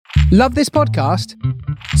Love this podcast?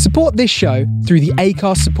 Support this show through the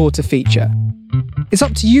Acast supporter feature. It's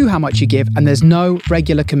up to you how much you give, and there's no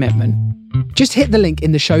regular commitment. Just hit the link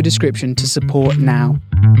in the show description to support now.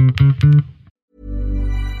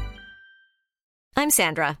 I'm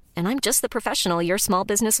Sandra, and I'm just the professional your small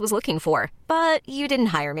business was looking for. But you didn't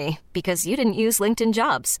hire me because you didn't use LinkedIn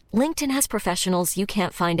Jobs. LinkedIn has professionals you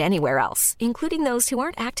can't find anywhere else, including those who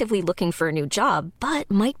aren't actively looking for a new job, but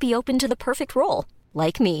might be open to the perfect role,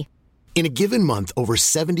 like me. In a given month, over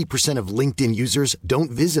 70% of LinkedIn users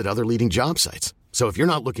don't visit other leading job sites. So if you're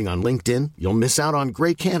not looking on LinkedIn, you'll miss out on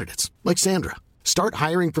great candidates like Sandra. Start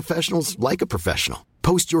hiring professionals like a professional.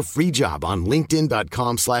 Post your free job on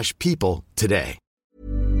linkedin.com/people today.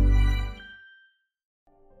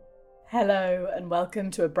 Hello and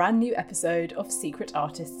welcome to a brand new episode of Secret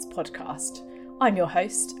Artists Podcast. I'm your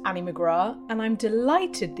host, Annie McGrath, and I'm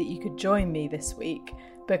delighted that you could join me this week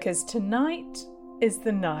because tonight is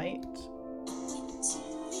the night.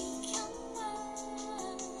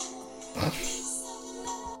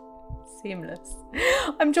 Seamless.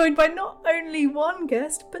 I'm joined by not only one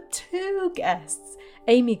guest, but two guests,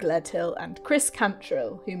 Amy Gledhill and Chris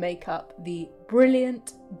Cantrill, who make up the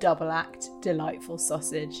brilliant double act Delightful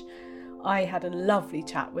Sausage. I had a lovely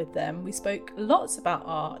chat with them. We spoke lots about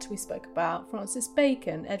art. We spoke about Francis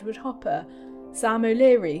Bacon, Edward Hopper, Sam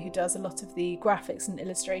O'Leary, who does a lot of the graphics and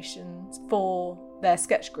illustrations for their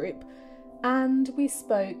sketch group. And we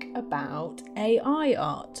spoke about AI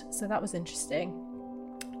art. So that was interesting.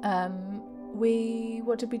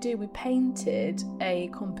 What did we do? We painted a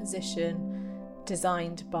composition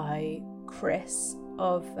designed by Chris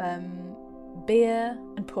of beer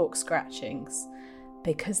and pork scratchings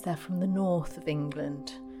because they're from the north of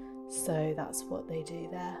England. So that's what they do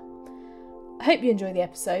there. I hope you enjoy the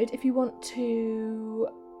episode. If you want to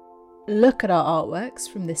look at our artworks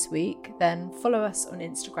from this week, then follow us on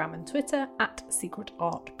Instagram and Twitter at Secret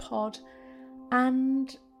Art Pod.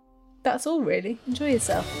 And that's all really. Enjoy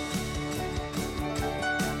yourself.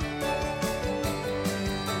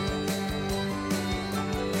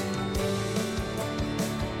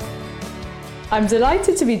 I'm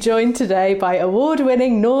delighted to be joined today by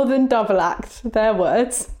award-winning Northern double act, their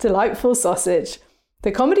words, Delightful Sausage.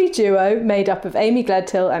 The comedy duo, made up of Amy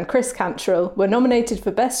Gledhill and Chris Cantrill, were nominated for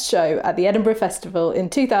Best Show at the Edinburgh Festival in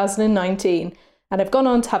 2019 and have gone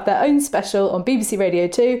on to have their own special on BBC Radio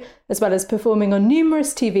 2, as well as performing on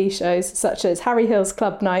numerous TV shows such as Harry Hill's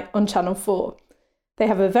Club Night on Channel 4. They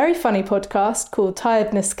have a very funny podcast called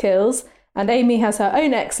Tiredness Kills, and Amy has her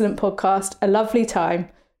own excellent podcast, A Lovely Time.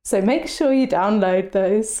 So make sure you download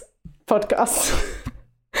those podcasts.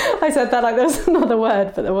 I said that like there was another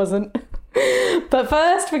word, but there wasn't. But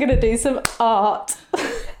first, we're going to do some art.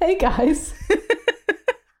 Hey, guys.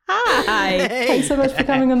 Hi. Hey. Thanks so much for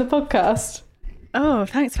coming on the podcast. Oh,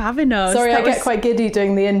 thanks for having us. Sorry, I get quite giddy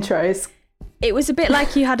doing the intros. It was a bit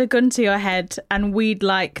like you had a gun to your head and we'd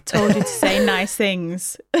told you to say nice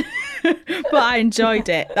things. But I enjoyed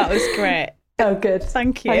it. That was great. Oh, good.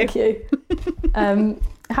 Thank you. Thank you.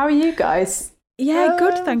 How are you guys? Yeah,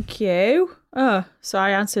 good, thank you. Oh, so I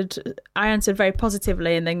answered very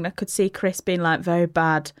positively, and then I could see Chris being like very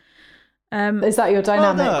bad. Is that your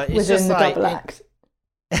dynamic within the double act?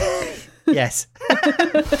 Yes.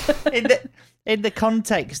 in the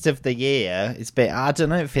context of the year, it's a bit, I don't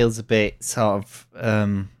know, it feels a bit sort of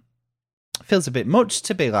feels a bit much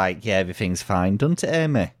to be like, yeah, everything's fine, doesn't it,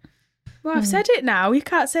 Amy? Well, I've said it now. You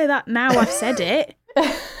can't say that now. I've said it.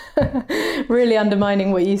 Really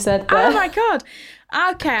undermining what you said there. Oh my God.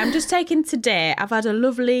 Okay, I'm just taking today. I've had a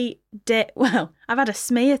lovely day. Well, I've had a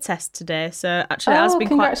smear test today, so actually it has been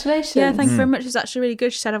congratulations. Yeah, thank you very much. It's actually really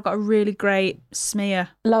good. She said I've got a really great smear.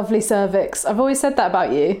 Lovely cervix. I've always said that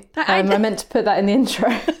about you. I meant to put that in the intro.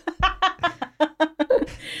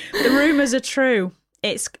 The rumours are true.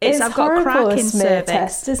 It's I've got a cracking smear cervix.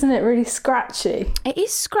 Test, isn't it? Really scratchy. It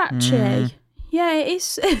is scratchy. Yeah, it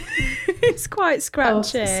is. It's quite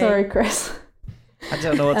scratchy. Oh, sorry, Chris. I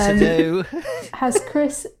don't know what to do. Has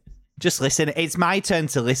Chris... Just listen. It's my turn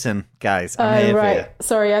to listen, guys. I'm here right. for you.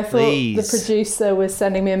 Sorry, I thought Please. the producer was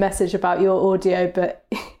sending me a message about your audio, but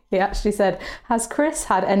he actually said, has Chris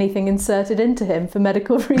had anything inserted into him for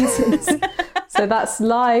medical reasons? So that's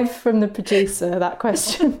live from the producer, that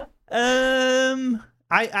question. I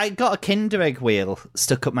got a Kinder Egg wheel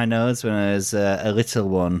stuck up my nose when I was a little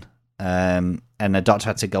one. And the doctor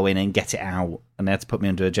had to go in and get it out, and they had to put me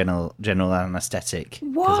under a general anaesthetic.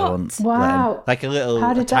 What? Wow. Like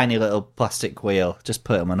a tiny little plastic wheel. Just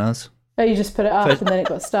put it on my nose. Oh, you just put it up and then it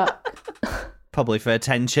got stuck. Probably for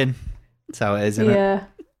attention. That's how it is, isn't it?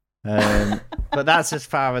 Yeah. But that's as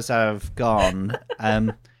far as I've gone.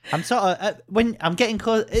 I'm sort of when I'm getting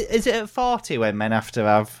close. Is it at 40 when men have to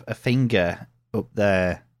have a finger up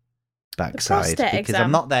their backside? prostate Because exam.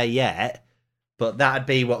 I'm not there yet, but that'd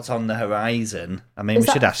be what's on the horizon. I mean, Is we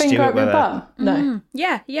that should ask finger Stuart up your whether. bum? No.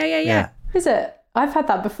 Yeah. Is it? I've had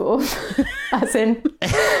that before. As in,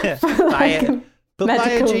 By a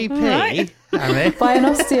medical- GP, Right. Harry. by an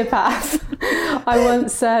osteopath. I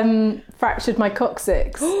once fractured my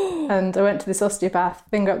coccyx and I went to this osteopath,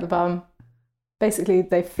 finger up the bum. Basically,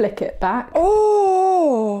 they flick it back.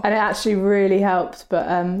 Oh. And it actually really helped.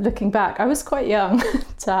 But looking back, I was quite young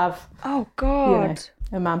to have Oh God.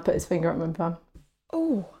 a man put his finger up my bum.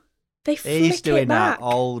 Oh. They flick He's doing it back. that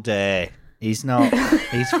all day. He's not.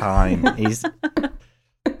 He's fine. He's.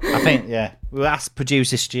 I think, yeah. We'll ask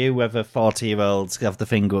producer Stu whether 40-year-olds have the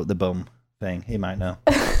finger up the bum thing. He might know.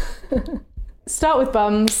 Start with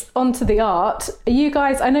bums, onto the art. Are you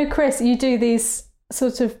guys, I know, Chris, you do these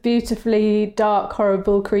sort of beautifully dark,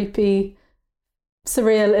 horrible, creepy,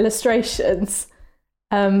 surreal illustrations.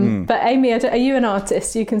 But Amy, are you an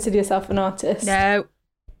artist? Do you consider yourself an artist? No.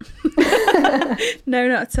 No,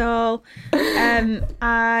 not at all.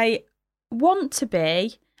 I want to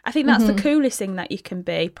be. I think that's the coolest thing that you can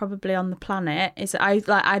be, probably on the planet. Is I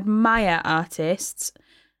admire artists,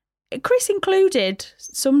 Chris included,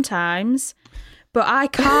 sometimes, but I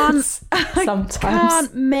can't. Sometimes. I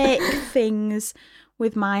can't make things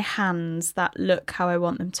with my hands that look how I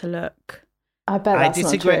want them to look. I bet that's I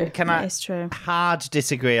disagree. not true. Can I? It is true. Hard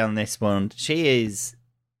disagree on this one. She is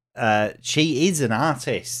an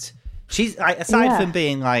artist. She's like, aside Yeah. from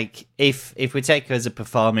being like, if we take her as a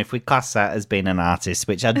performer, if we class that as being an artist,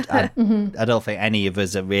 which I don't think any of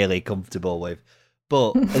us are really comfortable with,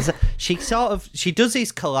 but she does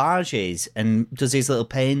these collages and does these little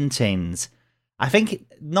paintings. I think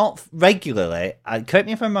not regularly. Correct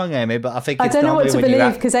me if I'm wrong, Amy, but I think I it's don't know what to normally when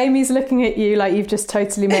believe because Amy's looking at you like you've just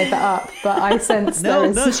totally made that up. But I sense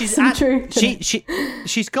No, there's she's some truth. in it.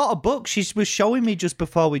 she's got a book. She was showing me just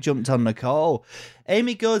before we jumped on the call.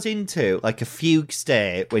 Amy goes into like a fugue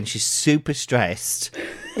state when she's super stressed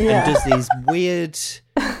Yeah. and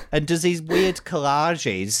does these weird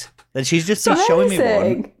collages. And she's just been showing me one.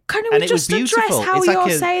 Amazing. Can And we it was just address beautiful. how It's you're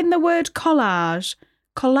like a- saying the word collage?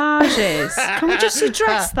 Collages. Can we just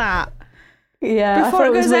address that? Yeah, Before I thought it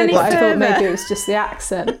it was goes weird, any but I thought further. maybe it was just the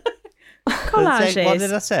accent. Collages. What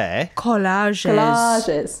did I say? Collages.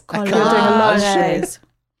 Collages. Collages. You're doing a long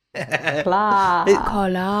A. Collage.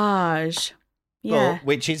 Collage. Yeah. But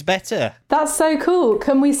which is better? That's so cool.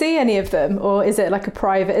 Can we see any of them? Or is it like a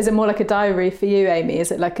private, is it more like a diary for you, Amy?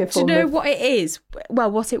 Is it like a Do you form know of... what it is? Well,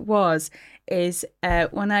 what it was is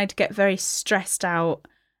when I'd get very stressed out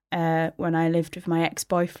when I lived with my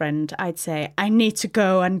ex-boyfriend, I'd say, I need to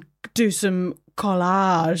go and do some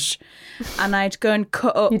collage. And I'd go and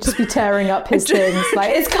cut up... You'd just be tearing up his things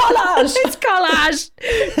like, it's collage! It's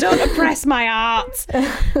collage. Don't oppress my art.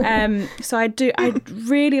 So I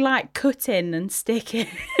really like cutting and sticking.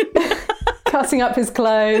 Cutting up his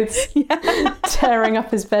clothes, tearing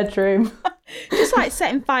up his bedroom. Just like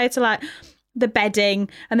setting fire to like the bedding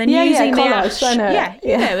and then Yeah, using the collage, ash. I know it. Yeah,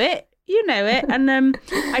 Yeah. you know it. And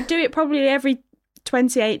I do it probably every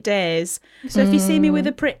 28 days. So if you see me with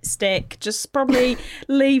a Pritt stick, just probably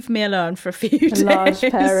leave me alone for a few days. A large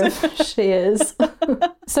pair of shears.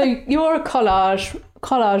 So you're a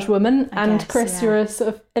collage woman, and guess, Chris, yeah. you're a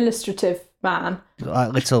sort of illustrative man.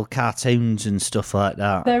 Like little cartoons and stuff like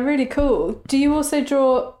that. They're really cool. Do you also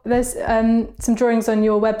draw? There's some drawings on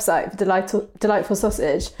your website for Delightful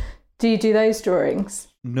Sausage. Do you do those drawings?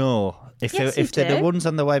 No, if Yes, they're you the do. ones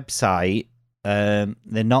on the website,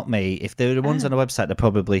 they're not me. If they're the ones on the website, they're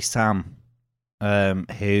probably Sam.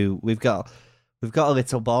 Who we've got a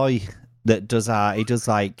little boy that does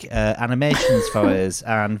like animations for us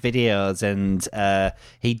and videos, and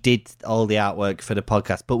he did all the artwork for the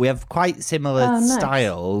podcast. But we have quite similar Oh, nice.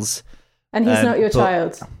 styles. And he's not your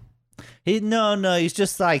but- child. No, he's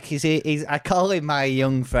just like he's. I call him my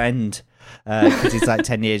young friend because he's like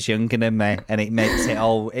 10 years younger than me, and it makes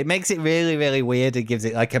it really, really weird. It gives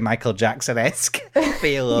it like a Michael Jackson-esque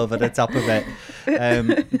feel over the top of it.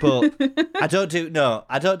 But I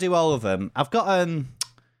don't do all of them.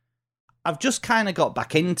 I've just kind of got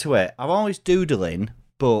back into it. I'm always doodling,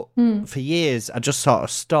 but for years I just sort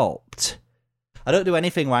of stopped. I don't do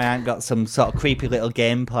anything where I ain't got some sort of creepy little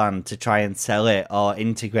game plan to try and sell it or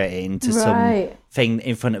integrate it into Right. something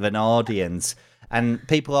in front of an audience. And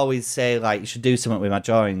people always say, like, you should do something with my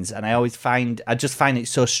drawings. And I just find it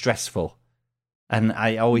so stressful. And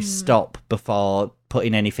I always stop before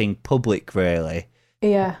putting anything public, really.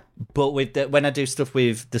 Yeah. But when I do stuff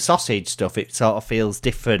with the sausage stuff, it sort of feels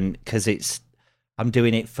different because I'm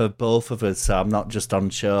doing it for both of us, so I'm not just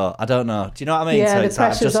on show. I don't know. Do you know what I mean? Yeah, so the it's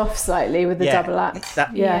like pressure's off slightly with the double act.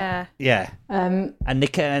 Yeah. And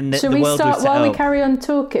should the we world start we've set while we up- carry on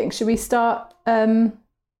talking? Should we start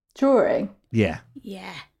drawing? Yeah.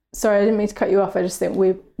 Yeah. Sorry, I didn't mean to cut you off. I just think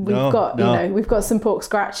we've got some pork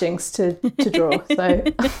scratchings to draw. So,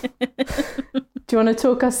 do you want to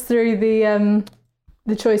talk us through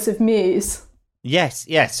the choice of muse? Yes.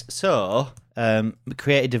 So, we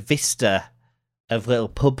created a vista of little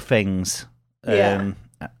pub things. And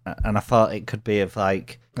I thought it could be of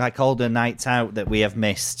like all the nights out that we have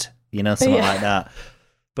missed, something like that.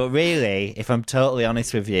 But really, if I'm totally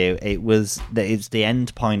honest with you, it's the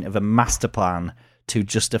end point of a master plan to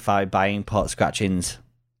justify buying pork scratchings.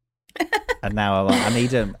 And now I need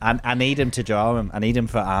them. I need them to draw them. I need them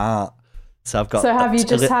for art. So I've got. So have you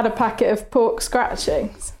just had a packet of pork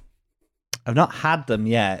scratchings? I've not had them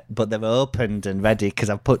yet, but they're opened and ready because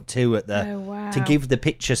I've put 2 at to give the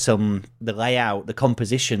picture the layout, the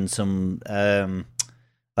composition, some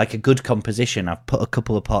like a good composition. I've put a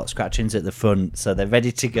couple of pork scratchings at the front, so they're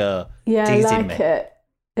ready to go. Yeah, I teasing like me. it.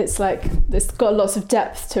 It's like it's got lots of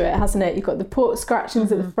depth to it, hasn't it? You've got the pork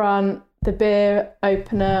scratchings at the front, the beer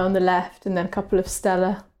opener on the left, and then a couple of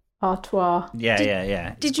Stella Artois.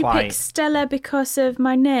 Yeah. Did you pick Stella because of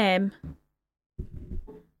my name?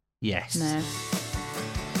 Yes. No.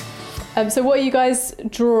 So what are you guys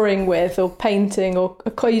drawing with or painting or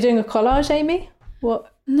are you doing a collage, Amy?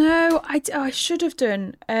 What? No, I should have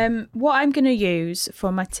done. What I'm going to use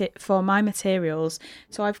for my materials.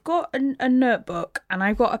 So I've got a notebook and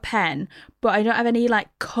I've got a pen, but I don't have any like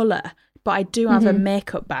colour. But I do have a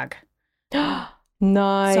makeup bag.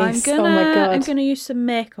 Nice. So Oh my God. I'm gonna use some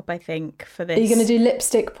makeup, I think, for this. Are you going to do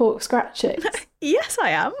lipstick pork scratchings? Yes,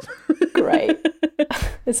 I am. Great.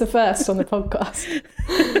 It's a first on the podcast.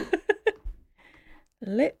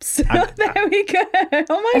 Lips. There we go.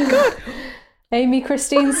 Oh my God. Amy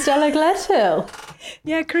Christine Stella Gledhill.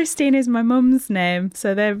 Yeah, Christine is my mum's name,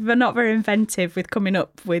 so they're not very inventive with coming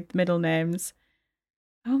up with middle names.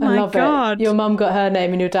 Oh I my love God. it. Your mum got her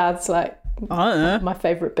name and your dad's like my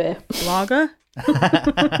favourite beer. Lager.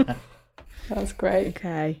 That's great.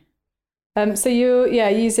 Okay. So you're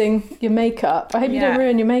using your makeup. I hope you don't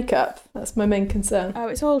ruin your makeup. That's my main concern. Oh,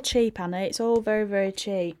 it's all cheap, Anna. It's all very, very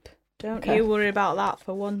cheap. Don't you worry about that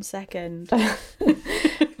for 1 second.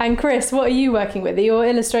 And Chris, what are you working with? Are your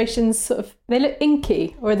illustrations they look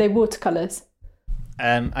inky or are they watercolours?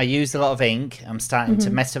 I use a lot of ink. I'm starting to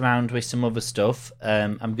mess around with some other stuff.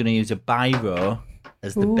 I'm going to use a biro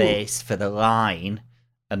as the base for the line.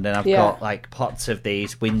 And then I've got like pots of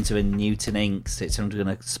these Winsor and Newton inks that I'm going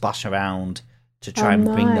to splash around to try and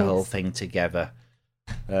bring the whole thing together.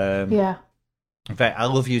 In fact, I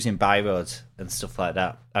love using biros and stuff like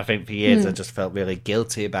that. I think for years I just felt really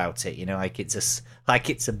guilty about it, like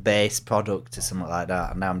it's a base product or something like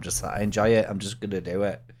that. And now I'm just like, I enjoy it. I'm just going to do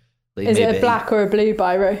it. Is it a black or a blue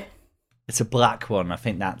biro? It's a black one. I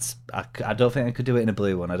think I don't think I could do it in a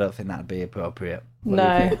blue one. I don't think that'd be appropriate. What do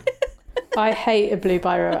you think? I hate a blue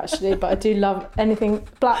biro actually, but I do love anything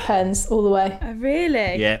black pens all the way.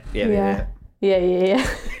 Really? Yeah. Yeah,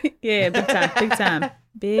 Yeah,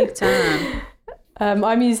 big time.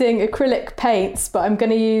 I'm using acrylic paints, but I'm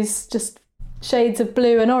going to use just shades of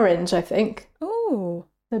blue and orange, I think. Oh.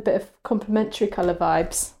 A bit of complementary colour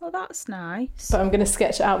vibes. Well, that's nice. But I'm going to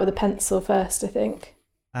sketch it out with a pencil first, I think.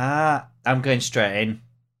 I'm going straight in.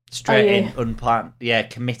 Unplanned. Yeah,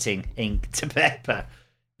 committing ink to paper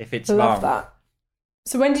if it's I love wrong. that.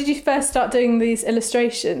 So when did you first start doing these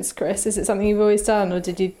illustrations, Chris? Is it something you've always done or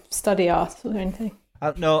did you study art or anything?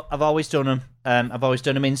 No, I've always done them. I've always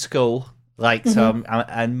done them in school. So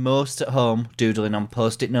I'm most at home doodling on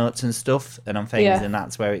Post-it notes and stuff and on things, and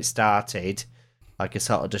that's where it started, like a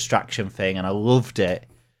sort of distraction thing, and I loved it.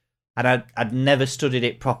 And I'd never studied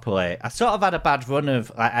it properly. I sort of had a bad run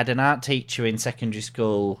of, I had an art teacher in secondary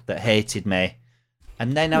school that hated me.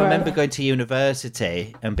 And then I remember going to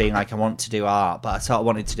university and being like, I want to do art, but I sort of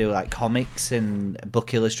wanted to do like comics and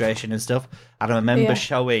book illustration and stuff. And I remember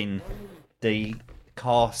showing the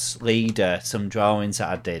course leader some drawings that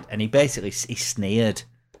I did, and he sneered.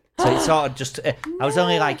 So it sort of just, I was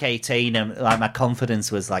only like 18 and like my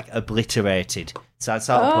confidence was like obliterated. So I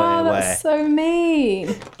sort of put it away. That's so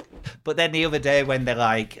mean. But then the other day when they're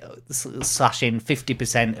like slashing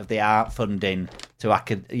 50% of the art funding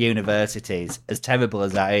to universities, as terrible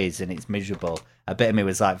as that is, and it's miserable, a bit of me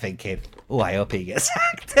was like thinking, oh, I hope he gets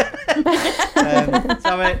sacked.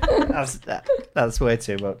 Sorry, that's way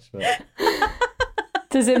too much. But.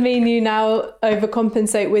 Does it mean you now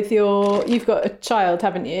overcompensate with you've got a child,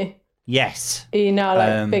 haven't you? Yes. Are you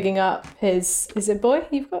now bigging up his? Is it boy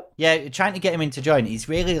you've got? Yeah, trying to get him into drawing. He's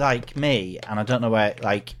really like me, and I don't know where.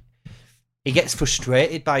 Like, he gets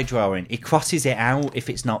frustrated by drawing. He crosses it out if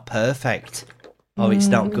it's not perfect or it's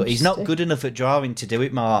not good. He's not good enough at drawing to do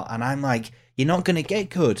it more, and I'm like, you're not going to get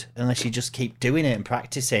good unless you just keep doing it and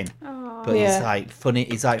practicing. Aww. But he's like funny.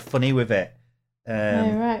 He's like funny with it. Oh,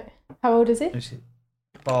 right. How old is he?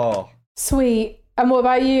 4. Sweet. And what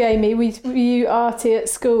about you, Amy? Were you arty at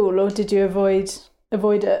school, or did you avoid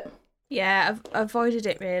it? Yeah, I've avoided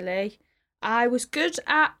it really. I was good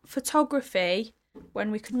at photography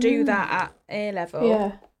when we could do that at A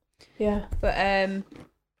level. Yeah. But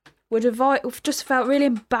just felt really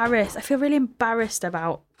embarrassed. I feel really embarrassed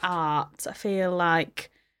about art. I feel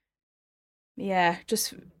like,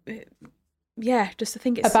 just I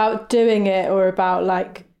think it's about doing it, or about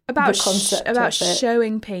like about the concept about of it.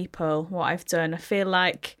 showing people what I've done. I feel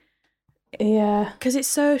like, because it's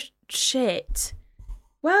so shit.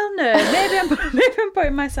 Well, no, maybe I'm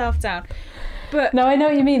putting myself down, but no, I know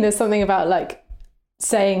what you mean. There's something about like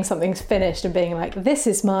saying something's finished and being like, "This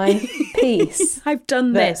is my piece." I've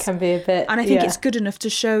done that this. Can be a bit, and I think it's good enough to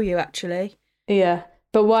show you. Actually, yeah.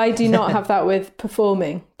 But why do you not have that with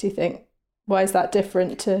performing? Do you think? Why is that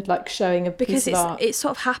different to like showing a piece of art? Because it's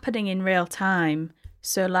sort of happening in real time.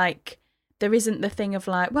 So like there isn't the thing of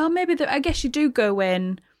like, well, maybe I guess you do go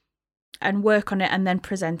in and work on it and then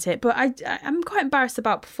present it. But I'm quite embarrassed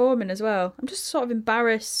about performing as well. I'm just sort of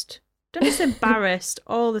embarrassed. Don't just embarrassed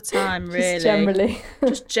all the time, really. Just generally.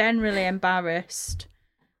 Just generally embarrassed.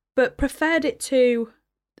 But preferred it to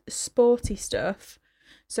sporty stuff.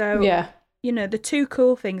 So yeah. You know, the two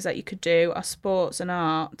cool things that you could do are sports and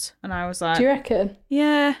art. And I was like... Do you reckon?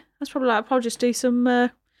 Yeah. That's probably like, I'll probably just do some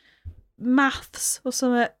maths or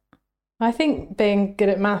something. I think being good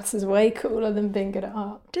at maths is way cooler than being good at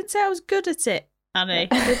art. Didn't say I was good at it, Annie.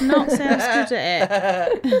 I did not say I was good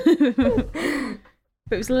at it.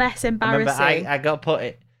 But it was less embarrassing. I got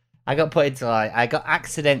put into like... I got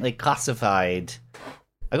accidentally classified.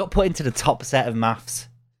 I got put into the top set of maths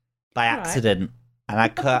by accident. And I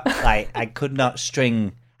could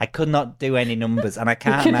not do any numbers, and I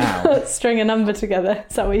can't now. String a number together.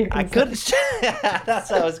 Is that what you? I couldn't. That's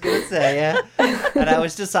what I was gonna say. Yeah. And I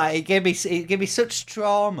was just like, it gave me such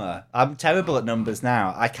trauma. I'm terrible at numbers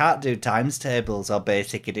now. I can't do times tables or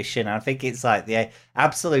basic addition. I think it's like the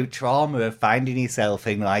absolute trauma of finding yourself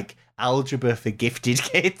in like algebra for gifted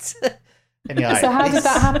kids. And you're like, so how did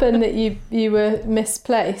that happen? That you were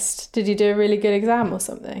misplaced? Did you do a really good exam or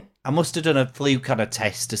something? I must have done a fluke on a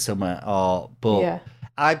test or something, but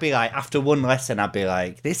I'd be like, after one lesson, I'd be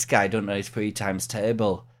like, this guy don't know his 3 times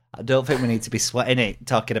table. I don't think we need to be sweating it,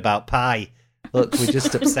 talking about pi. Look, we're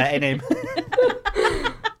just upsetting him.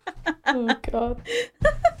 Oh, God.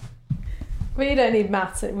 We don't need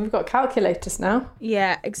maths. We've got calculators now.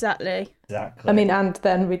 Yeah, exactly. I mean, and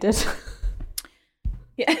then we did.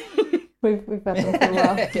 Yeah. We've had them for a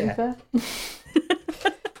while, to be fair.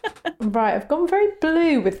 Right, I've gone very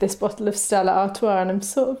blue with this bottle of Stella Artois and I'm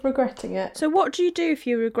sort of regretting it. So what do you do if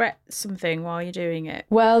you regret something while you're doing it?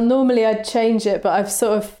 Well, normally I'd change it, but I've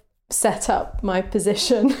sort of set up my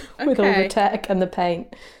position with all the tech and the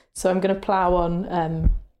paint. So I'm going to plough on.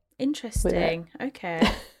 Interesting. Okay.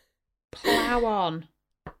 Plough on.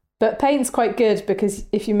 But paint's quite good because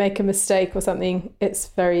if you make a mistake or something, it's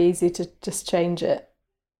very easy to just change it.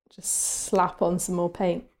 Just slap on some more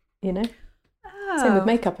paint, you know? Same with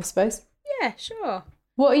makeup, I suppose. Yeah, sure.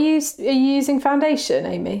 What are you using foundation,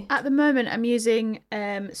 Amy? At the moment, I'm using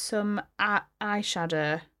some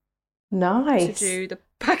eyeshadow. Nice. To do the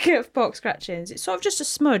packet of pork scratchings. It's sort of just a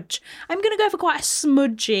smudge. I'm going to go for quite a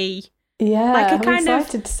smudgy, like a I'm kind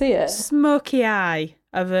excited to see it. Smoky eye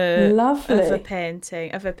of a lovely of a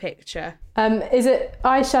painting of a picture. Is it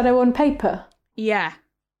eyeshadow on paper? Yeah.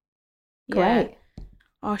 Great. Yeah.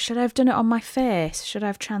 Oh, should I have done it on my face? Should I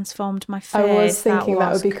have transformed my face? I was thinking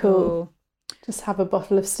that would be cool. Just have a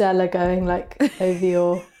bottle of Stella going like over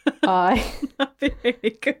your eye. That'd be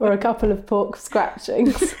really cool. Or a couple of pork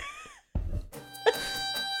scratchings.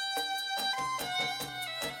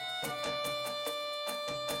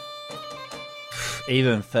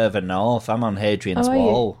 Even further north, I'm on Hadrian's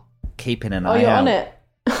Wall, keeping an eye out. Oh, you're on it?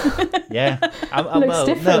 Yeah. Looks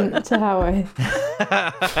different to how I...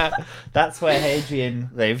 That's where Hadrian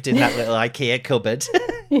lived, in that little IKEA cupboard.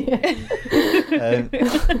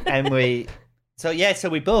 And we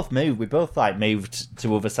both moved. We both moved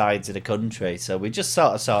to other sides of the country. So we just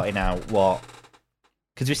sort of sorting out what...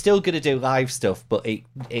 Because we're still going to do live stuff, but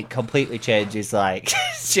it completely changes,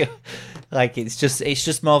 Like it's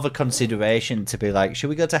just more of a consideration to be like, should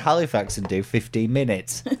we go to Halifax and do 15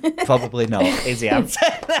 minutes? Probably not, is the answer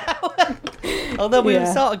now. Although we were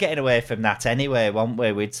sort of getting away from that anyway, weren't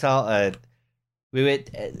we? We were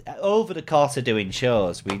over the course of doing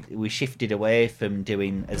shows, we shifted away from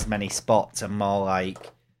doing as many spots and more like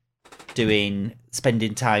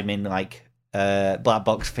spending time in like black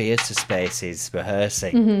box theatre spaces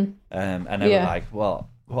rehearsing. And then we're like, what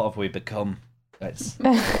have we become?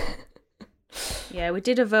 Yeah, we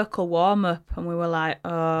did a vocal warm up and we were like,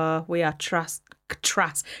 oh, we are class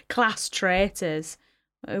traitors.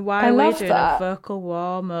 Why are we doing a vocal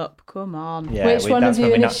warm up? Come on. Yeah, which one of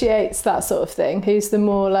you initiates that sort of thing? Who's the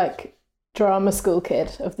more like drama school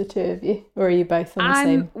kid of the two of you? Or are you both on the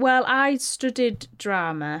same? Well, I studied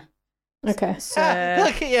drama. Okay. So...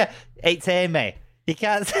 Look at you. It's Amy. You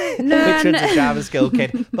can't say which one's a drama school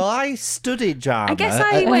kid. Well, I studied drama. I guess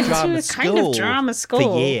I went to a kind of drama school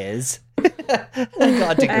for years. I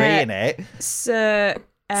got a degree in it. So,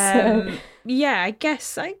 yeah, I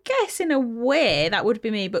guess in a way that would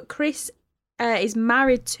be me. But Chris is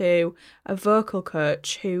married to a vocal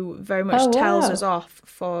coach who very much tells us off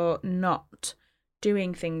for not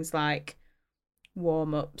doing things like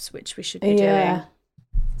warm ups, which we should be doing.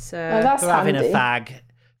 So that's for having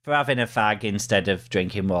a fag instead of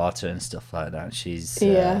drinking water and stuff like that. She's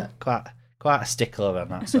quite a stickler on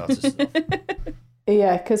that sort of stuff.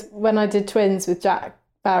 Yeah, because when I did Twins with Jack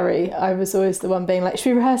Barry, I was always the one being like,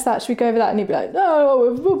 should we rehearse that? Should we go over that? And he'd be like,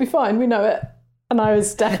 no, we'll be fine. We know it. And I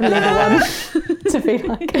was definitely the one to be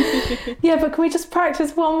like, yeah, but can we just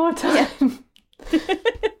practice one more time?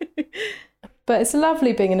 But it's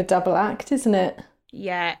lovely being in a double act, isn't it?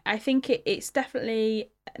 Yeah, I think it's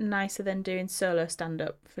definitely nicer than doing solo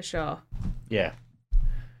stand-up, for sure. Yeah.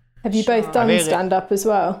 Have you both done stand-up as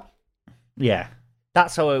well? Yeah.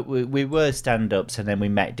 That's how we were stand-ups and then we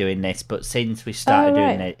met doing this, but since we started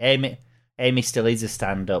doing it, Amy still is a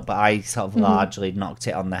stand-up, but I sort of largely knocked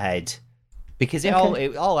it on the head. Because it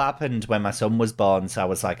all happened when my son was born, so I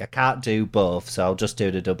was like, I can't do both, so I'll just do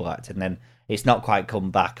the double act. And then it's not quite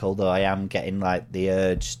come back, although I am getting like the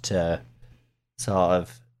urge to sort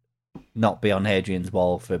of not be on Hadrian's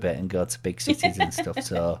Wall for a bit and go to big cities and stuff.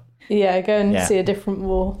 So yeah, go and see a different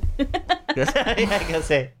wall. Yeah, go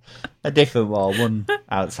see a different wall, one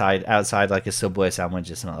outside like a Subway sandwich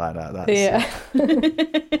or something like that.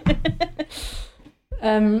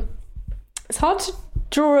 It's hard to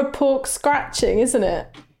draw a pork scratching, isn't it?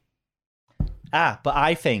 But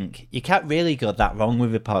I think you can't really go that wrong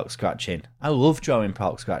with a pork scratching. I love drawing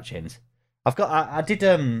pork scratchings. I've got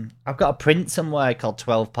a print somewhere called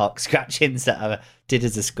 12 pork scratchings that I did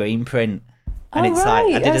as a screen print. And it's like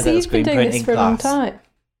I did it as a screen print in class. For a long time.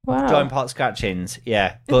 Wow. Drawing pork scratchings,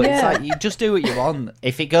 yeah. But it's like you just do what you want.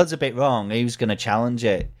 If it goes a bit wrong, who's going to challenge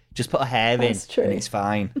it? Just put a hair in and it's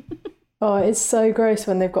fine. Oh, it's so gross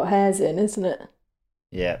when they've got hairs in, isn't it?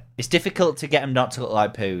 Yeah. It's difficult to get them not to look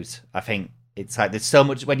like poos, I think. It's like there's so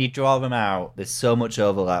much, when you draw them out, there's so much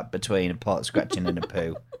overlap between a pork scratching and a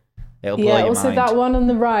poo. It'll blow your also mind. That one on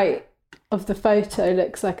the right of the photo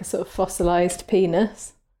looks like a sort of fossilised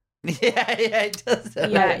penis. Yeah, it does. Yeah,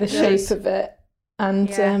 like the shape of it. And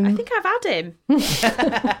I think I've had him.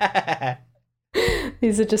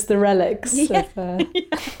 These are just the relics of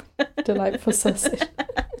delightful sausage.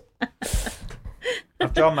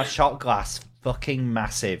 I've drawn my shot glass. Fucking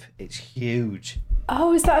massive. It's huge.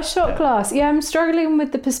 Oh, is that a shot glass? Yeah, I'm struggling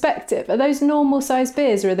with the perspective. Are those normal size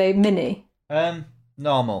beers or are they mini?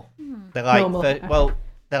 Normal. They're like normal.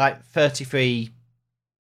 They're like 33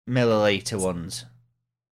 milliliter ones.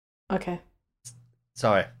 Okay.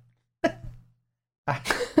 Sorry.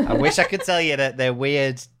 I wish I could tell you that they're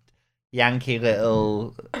weird Yankee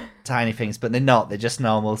little tiny things, but they're not. They're just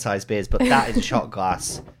normal size beers. But that is a shot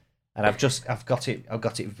glass, and I've got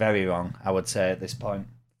it very wrong. I would say at this point,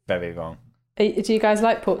 very wrong. Do you guys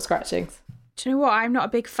like pork scratchings? Do you know what? I'm not a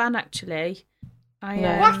big fan actually.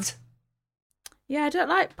 What? Yeah, I don't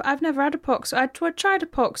like. I've never had a pork. I tried a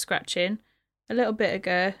pork scratching a little bit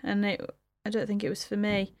ago, and I don't think it was for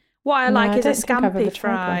me. What I like is a scampi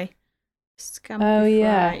fry.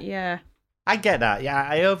 Yeah. Yeah. I get that. Yeah,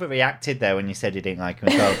 I overreacted there when you said you didn't like them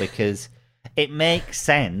as well because it makes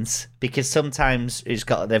sense. Because sometimes they've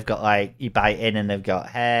got like you bite in and they've got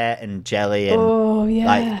hair and jelly and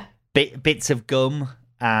like bits of gum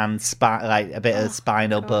and like a bit of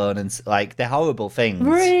spinal bone and like they're horrible things.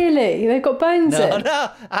 Really, they've got bones in?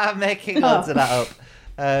 No, I'm making loads of that up.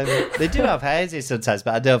 They do have hairs in sometimes,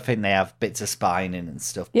 but I don't think they have bits of spine in and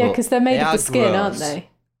stuff. Yeah, because they're made of the skin, gross. aren't they?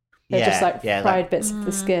 They're just like fried bits of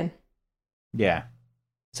the skin. Yeah.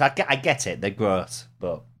 So I get it. They're gross,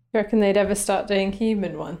 but... You reckon they'd ever start doing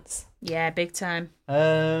human ones? Yeah, big time.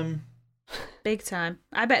 Big time.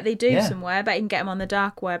 I bet they do somewhere. I bet you can get them on the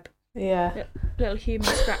dark web. Yeah. Little human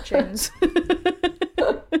scratchings.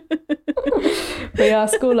 We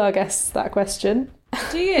ask all our guests that question.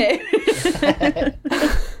 Do you?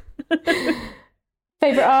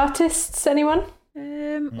 Favourite artists, anyone?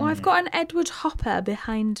 Well, I've got an Edward Hopper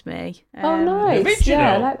behind me. Oh, nice. original.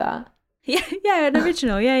 Yeah, I like that. Yeah, an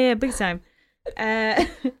original. Yeah, big time. I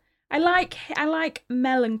like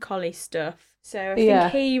melancholy stuff. So I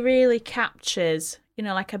think he really captures,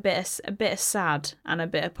 like a bit of sad and a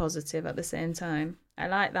bit of positive at the same time. I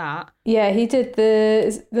like that. Yeah, he did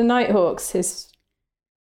the Nighthawks, his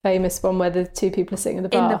famous one where the two people are sitting in the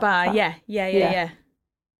bar. In the bar, yeah.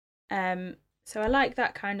 So I like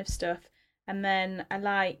that kind of stuff. And then I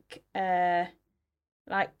like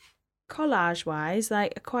collage wise, I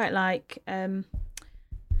quite like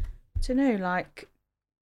like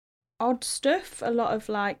odd stuff. A lot of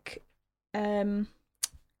like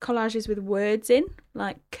collages with words in,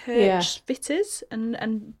 like Kirch Vitters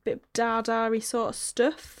and bit Dada-y sort of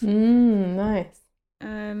stuff. Nice.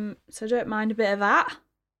 So I don't mind a bit of that.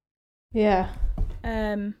 Yeah.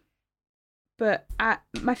 But can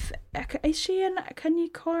you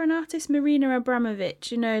call her an artist? Marina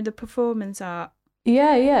Abramovic, the performance art.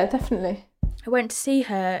 Yeah, definitely. I went to see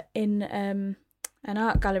her in an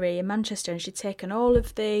art gallery in Manchester, and she'd taken all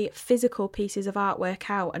of the physical pieces of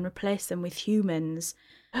artwork out and replaced them with humans.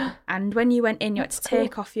 And when you went in, you had to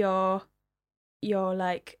take off your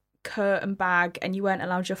like coat and bag, and you weren't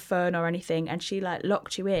allowed your phone or anything, and she like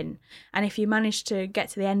locked you in. And if you managed to get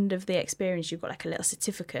to the end of the experience, you got like a little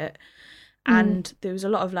certificate. And there was a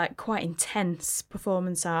lot of like quite intense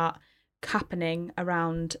performance art happening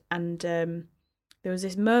around, and there was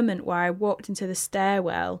this moment where I walked into the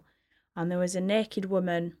stairwell and there was a naked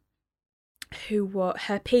woman who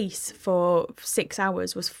her piece for 6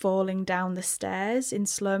 hours was falling down the stairs in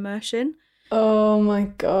slow motion. Oh my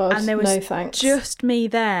god. And there was no thanks. just me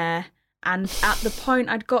there, and at the point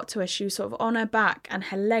I'd got to her, she was sort of on her back and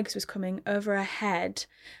her legs was coming over her head,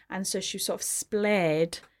 and so she was sort of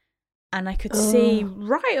splayed. And I could see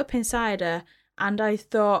right up inside her. And I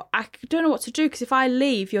thought, I don't know what to do, because if I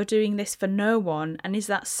leave, you're doing this for no one. And is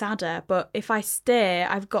that sadder? But if I stay,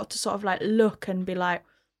 I've got to sort of like look and be like,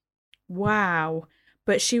 wow.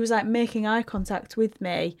 But she was like making eye contact with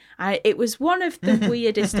me. It was one of the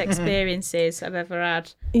weirdest experiences I've ever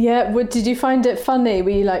had. Yeah. Did you find it funny? Were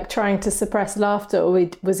you like trying to suppress laughter, or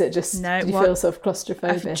was it just, did you feel sort of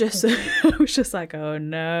claustrophobic? I was just like, oh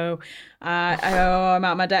no. I'm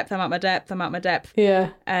out my depth. Yeah.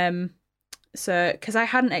 So, because I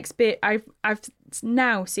hadn't I've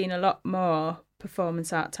now seen a lot more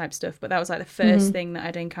performance art type stuff, but that was like the first thing that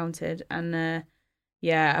I'd encountered. And I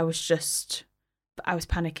was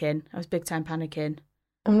panicking. I was big time panicking.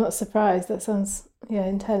 I'm not surprised. That sounds,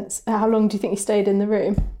 intense. How long do you think you stayed in the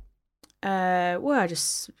room?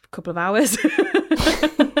 Just a couple of hours.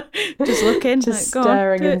 Just looking. Just like,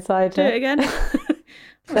 staring inside do it again.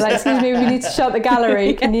 They're like, excuse me, we need to shut the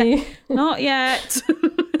gallery. Can you? Not yet.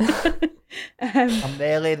 I'm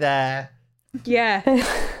nearly there. Yeah.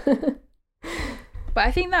 But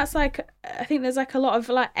I think there's like a lot of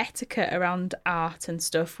like etiquette around art and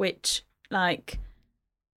stuff, which like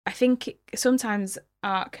I think sometimes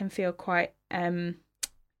art can feel quite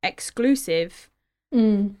exclusive.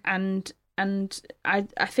 And I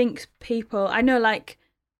think people, I know, like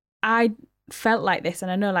I felt like this, and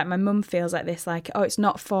I know like my mum feels like this, like, oh, it's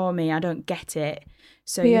not for me, I don't get it.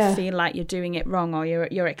 So you feel like you're doing it wrong, or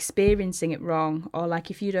you're experiencing it wrong, or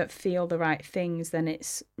like if you don't feel the right things, then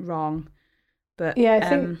it's wrong. But I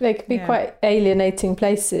think they can be quite alienating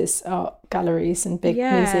places, art galleries and big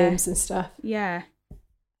museums and stuff. Yeah.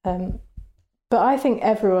 But I think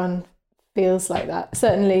everyone feels like that.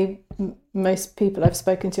 Certainly most people I've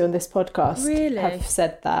spoken to on this podcast have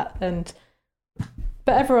said that.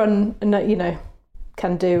 But everyone,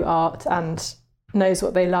 can do art and knows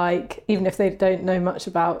what they like, even if they don't know much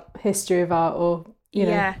about history of art or,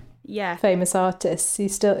 famous artists.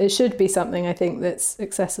 It should be something, I think, that's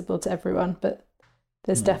accessible to everyone, but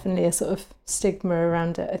there's definitely a sort of stigma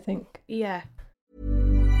around it, I think. Yeah.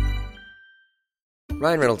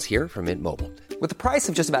 Ryan Reynolds here from Mint Mobile. With the price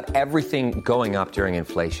of just about everything going up during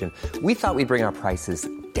inflation, we thought we'd bring our prices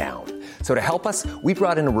down. So to help us, we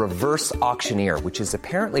brought in a reverse auctioneer, which is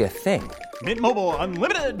apparently a thing. Mint Mobile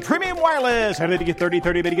Unlimited Premium Wireless. How to get 30,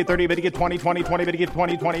 30, bit to get 30, bit to get 20, 20, 20, bit to get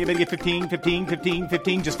 20, 20, bit to get 15, 15, 15,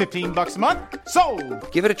 15, just $15 a month?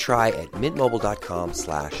 Sold! Give it a try at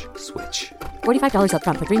mintmobile.com/switch. $45 up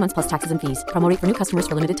front for 3 months plus taxes and fees. Promo rate for new customers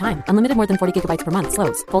for limited time. Unlimited more than 40 gigabytes per month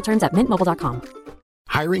slows. Full terms at mintmobile.com.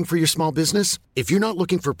 Hiring for your small business? If you're not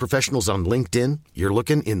looking for professionals on LinkedIn, you're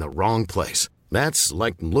looking in the wrong place. That's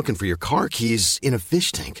like looking for your car keys in a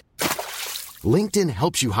fish tank. LinkedIn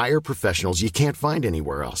helps you hire professionals you can't find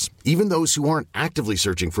anywhere else, even those who aren't actively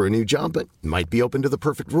searching for a new job but might be open to the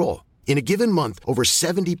perfect role. In a given month, over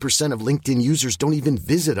 70% of LinkedIn users don't even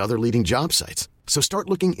visit other leading job sites. So start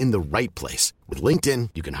looking in the right place. With LinkedIn,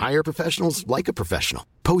 you can hire professionals like a professional.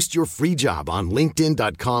 Post your free job on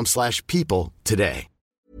linkedin.com/people today.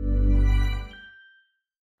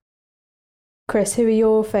 Chris, who are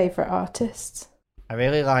your favourite artists? I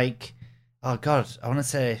really like, oh God, I want to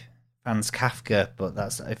say Franz Kafka, but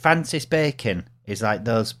that's Francis Bacon is like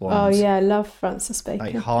those ones. Oh yeah, I love Francis Bacon.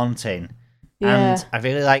 Like haunting. Yeah. And I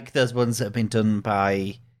really like those ones that have been done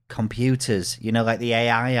by computers, you know, like the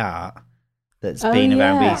AI art that's been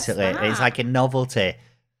around recently. It's like a novelty.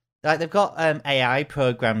 Like they've got AI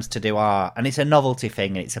programs to do art, and it's a novelty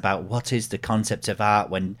thing, and it's about what is the concept of art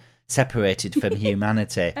when separated from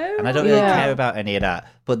humanity. And I don't really care about any of that,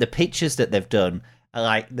 but the pictures that they've done are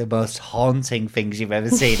like the most haunting things you've ever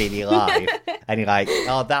seen in your life. And you're like,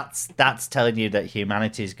 oh, that's telling you that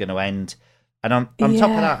humanity is going to end. And on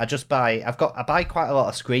top of that, I buy quite a lot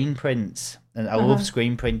of screen prints, and I love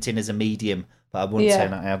screen printing as a medium, but I wouldn't say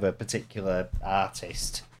that I have a particular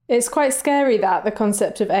artist. It's quite scary, that the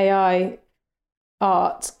concept of AI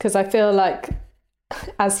art, because I feel like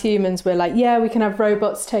as humans we're like, yeah, we can have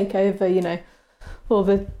robots take over, you know, all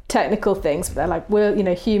the technical things, but they're like,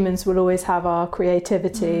 humans will always have our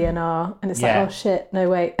creativity and it's like, oh shit, no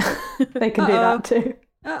wait, they can do that too.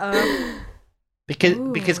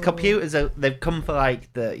 Because computers they've come for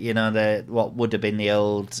like the what would have been the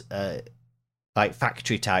old like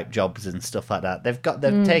factory type jobs and stuff like that. They've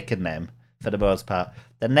taken them for the most part.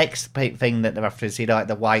 The next thing that they're after is like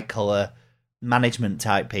the white collar management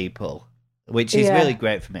type people, which is really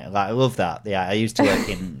great for me. Like I love that. Yeah, I used to work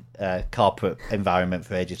in a corporate environment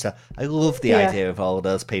for ages, so I love the idea of all of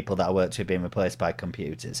those people that I worked with being replaced by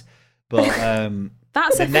computers. But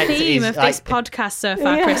that's a theme of this podcast so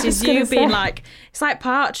far, Chris, is you being like, it's like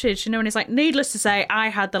Partridge, you know, and it's like, needless to say, I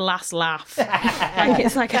had the last laugh. Like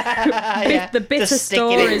it's like the bitter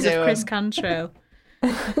stories of Chris Cantrell.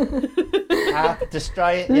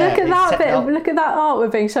 Destroy it. Look at that bit. Look at that art we're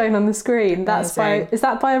being shown on the screen. Is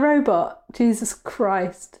that by a robot? Jesus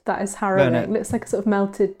Christ, that is harrowing. It looks like a sort of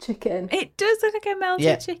melted chicken. It does look like a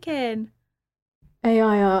melted chicken.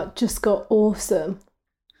 AI art just got awesome.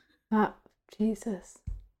 Jesus.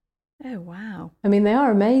 Oh wow. I mean, they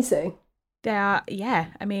are amazing. They are. Yeah.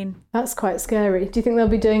 I mean, that's quite scary. Do you think they'll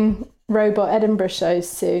be doing robot Edinburgh shows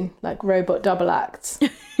soon, like robot double acts?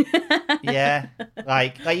 Yeah,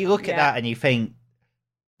 like you look at that and you think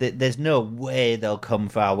that there's no way they'll come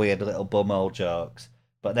for our weird little bumhole jokes,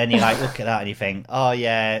 but then you like look at that and you think, oh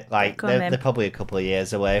yeah, like they're probably a couple of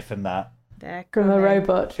years away from that. From a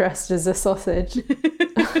robot dressed as a sausage.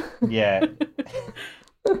 Yeah.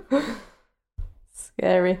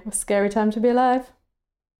 Scary time to be alive.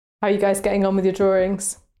 How are you guys getting on with your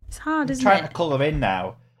drawings? It's hard, isn't I'm trying to colour in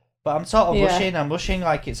now, but I'm sort of rushing. I'm rushing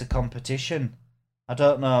like it's a competition. I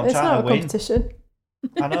don't know. It's trying not to a win. competition.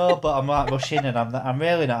 I know, but I'm like rushing, and I'm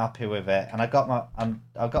really not happy with it. And I've got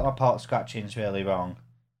my part scratchings really wrong.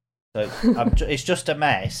 So it's just a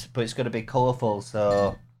mess, but it's going to be colourful.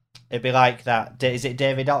 So it'd be like that. Is it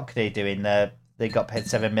David Hockney doing they got paid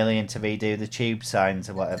 $7 million to redo the tube signs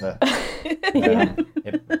or whatever?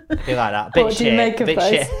 It'd be like that. What do you make of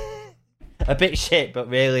those? A bit shit, but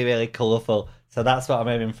really, really colourful. So that's what I'm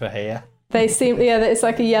aiming for here. They seem, it's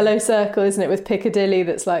like a yellow circle, isn't it, with Piccadilly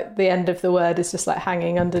that's like the end of the word is just like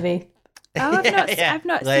hanging underneath. Oh, I've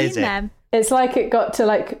not seen them. It's like it got to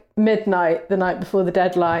like midnight the night before the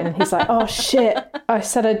deadline and he's like, oh shit, I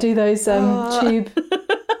said I'd do those that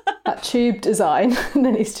tube design. And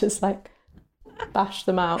then he's just like, bash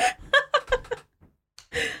them out.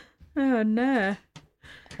 Oh no.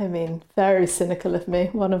 I mean, very cynical of me.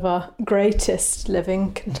 One of our greatest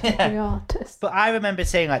living contemporary artists. But I remember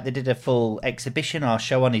seeing like they did a full exhibition or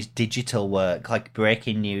show on his digital work, like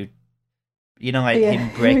breaking new, him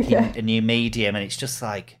breaking a new medium, and it's just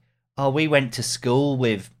like, oh, we went to school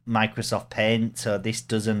with Microsoft Paint, so this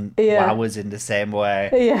doesn't wow us in the same way.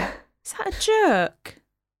 Yeah. Is that a joke?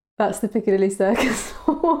 That's the Piccadilly Circus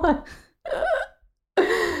one.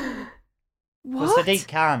 What? Well, Sadiq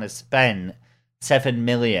Khan has spent $7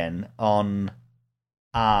 million on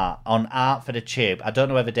art for the tube. I don't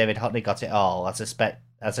know whether David Hockney got it all. I suspect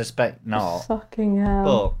not. Fucking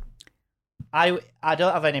hell. But I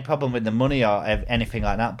don't have any problem with the money or anything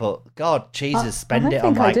like that. But God, Jesus, spend it I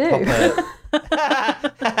on like do. proper.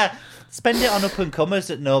 Spend it on up and comers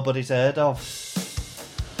that nobody's heard of.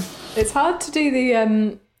 It's hard to do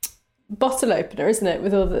the bottle opener, isn't it,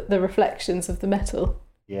 with all the reflections of the metal?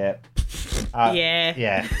 Yeah. Yeah.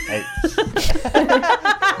 Yeah.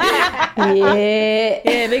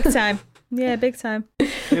 Yeah, big time. Yeah, big time.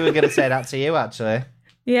 We were going to say that to you, actually.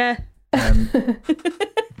 Yeah. I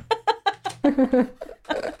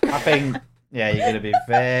think, yeah, you're going to be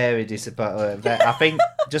very disappointed. I think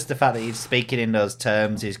just the fact that he's speaking in those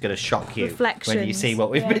terms is going to shock you when you see what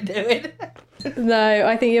we've been doing. No,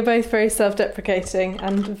 I think you're both very self-deprecating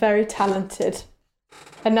and very talented.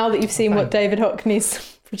 And now that you've seen what David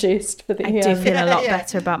Hockney's produced for the I do feel a lot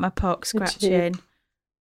better about my pork scratching.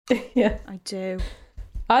 Yeah. I do.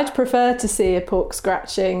 I'd prefer to see a pork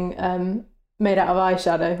scratching made out of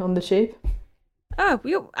eyeshadow on the tube.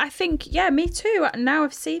 Oh, I think, yeah, me too. Now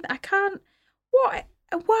I've seen, I can't, what,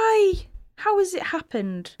 why, how has it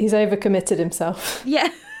happened? He's overcommitted himself. Yeah.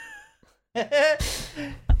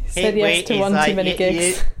 Said yes to one too many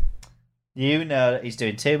gigs. You know that he's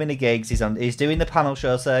doing too many gigs. He's doing the panel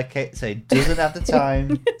show circuit, so he doesn't have the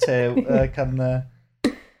time to work on the...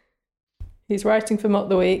 He's writing for Mock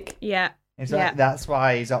the Week. Yeah. That's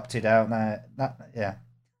why he's opted out now. Yeah.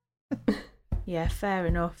 Yeah, fair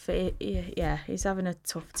enough. Yeah, he's having a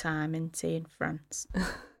tough time, isn't he, in France?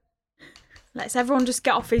 Let's everyone just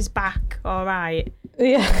get off his back, all right?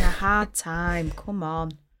 Yeah. Having a hard time. Come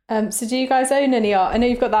on. So do you guys own any art? I know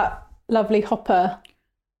you've got that lovely hopper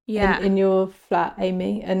in your flat,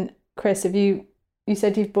 Amy. And Chris, you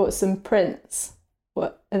said you've bought some prints.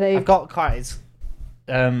 What are they? I've got quite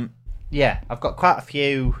a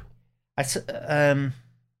few. I've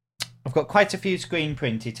got quite a few screen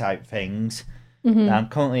printy type things that I'm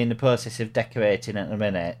currently in the process of decorating at the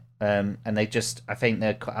minute. And I think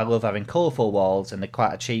I love having colourful walls, and they're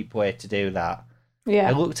quite a cheap way to do that.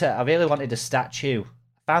 Yeah. I really wanted a statue.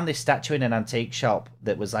 I found this statue in an antique shop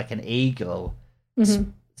that was like an eagle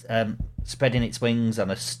spreading its wings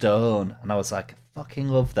on a stone, and I was like, I fucking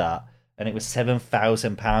love that. And it was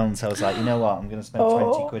 £7,000. I was like, you know what? I'm going to spend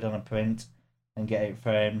 20 quid on a print and get it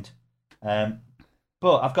framed.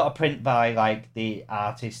 But I've got a print by like the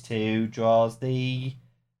artist who draws the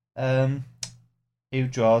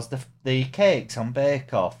cakes on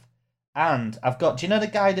Bake Off, and I've got. Do you know the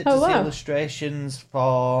guy that does the illustrations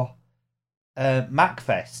for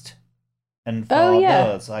MacFest and for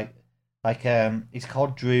those like he's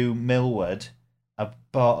called Drew Millward. I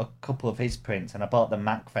bought a couple of his prints, and I bought the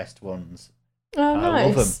MacFest ones. Oh, nice! I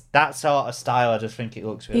love them. That sort of style, I just think it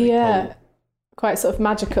looks really cool. Quite sort of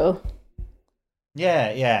magical.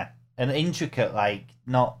 Yeah, and intricate, like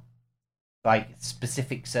not like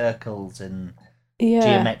specific circles and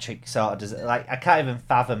geometric sort of. Like I can't even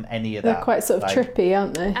fathom any of that. They're quite sort of trippy,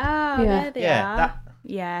 aren't they? Oh, there they are.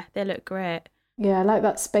 Yeah, they look great. Yeah, I like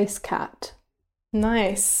that space cat.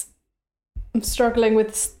 Nice. I'm struggling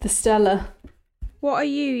with the Stella. What are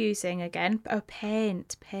you using again? Oh,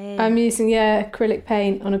 paint. I'm using acrylic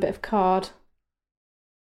paint on a bit of card.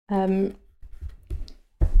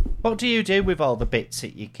 What do you do with all the bits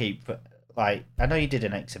that you keep? Like, I know you did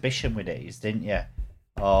an exhibition with these, didn't you?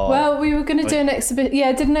 Well, we were going to do an exhibition. Yeah,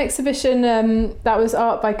 I did an exhibition that was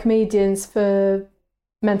art by comedians for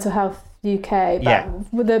Mental Health UK.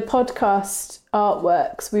 But with the podcast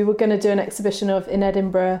artworks, we were going to do an exhibition of in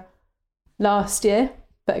Edinburgh last year.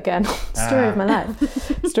 But again, story of my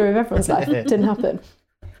life, story of everyone's life. Didn't happen.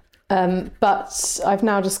 But I've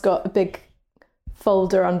now just got a big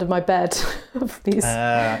folder under my bed of these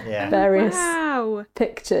various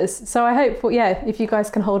pictures. So I hope, if you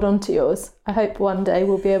guys can hold on to yours, I hope one day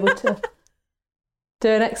we'll be able to do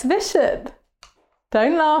an exhibition.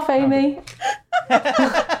 Don't laugh, Amy.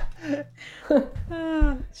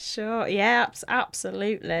 Sure, yeah,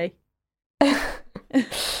 absolutely.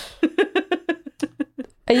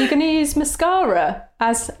 Are you going to use mascara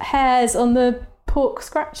as hairs on the pork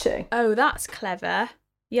scratching? Oh, that's clever.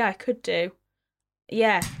 Yeah, I could do.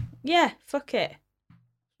 Yeah, fuck it.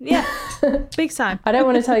 Yeah, big time. I don't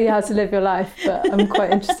want to tell you how to live your life, but I'm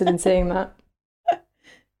quite interested in seeing that.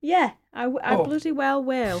 Yeah, I bloody well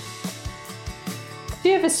will. Do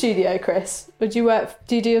you have a studio, Chris? Or do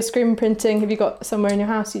you do your screen printing? Have you got somewhere in your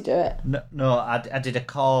house you do it? No, I did a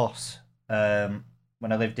course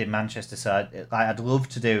when I lived in Manchester, so I'd love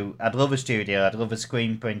a studio, I'd love a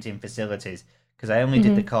screen printing facilities, because I only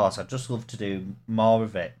did the course. I'd just love to do more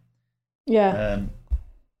of it. Yeah.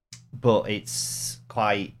 But it's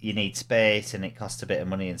you need space, and it costs a bit of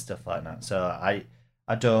money and stuff like that. So I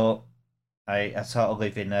sort of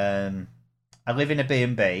live in I live in a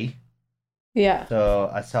B&B. Yeah. So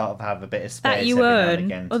I sort of have a bit of space that you earn.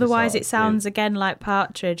 Again Otherwise, it sounds again like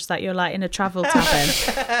Partridge, that you're like in a travel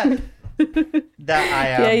tavern. That I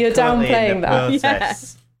am. Yeah, you're downplaying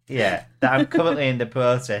that. that I'm currently in the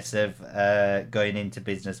process of going into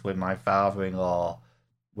business with my father-in-law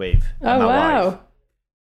and my wife.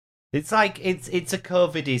 It's like it's a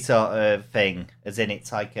COVID-y sort of thing, as in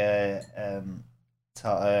it's like a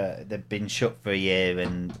sort of they've been shut for a year,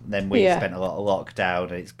 and then we spent a lot of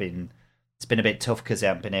lockdown, and it's been a bit tough because they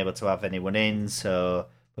haven't been able to have anyone in. So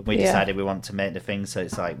when we decided we want to make the thing, so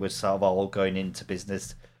it's like we're sort of all going into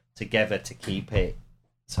business together to keep it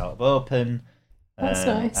sort of open. That's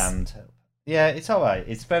nice. And yeah, it's all right.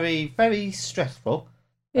 It's very, very stressful.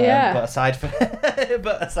 Yeah. But aside from that,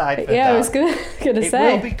 I was gonna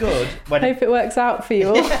say it will be good. I hope it works out for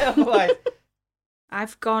you all.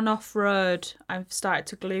 I've gone off road. I've started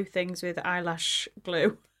to glue things with eyelash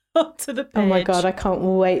glue onto the page. Oh my god, I can't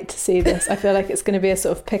wait to see this. I feel like it's going to be a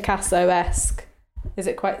sort of Picasso-esque. Is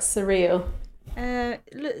it quite surreal?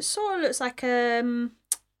 Sort of looks like a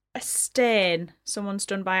stain someone's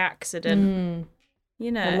done by accident.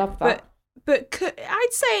 You know, I love that. But I'd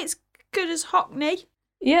say it's good as Hockney.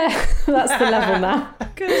 Yeah, that's the level now.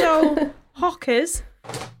 Good as old Hockers.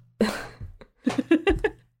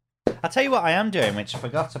 I'll tell you what I am doing, which I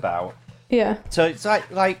forgot about. Yeah. So it's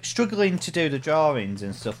like struggling to do the drawings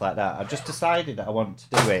and stuff like that. I've just decided that I want to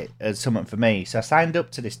do it as something for me. So I signed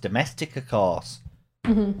up to this Domestika course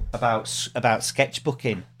about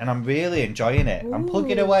sketchbooking, and I'm really enjoying it. I'm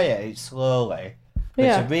plugging away at it slowly. But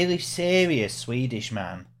it's a really serious Swedish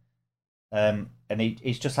man. And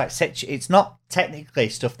he's just like it's not technically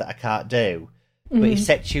stuff that I can't do, but he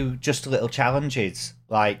sets you just little challenges,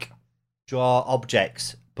 like draw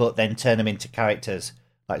objects, but then turn them into characters.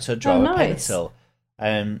 Like, so draw a pencil,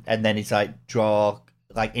 and then he's like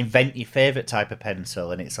invent your favourite type of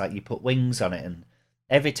pencil, and it's like you put wings on it, and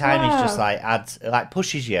every time he's just like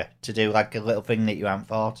pushes you to do like a little thing that you haven't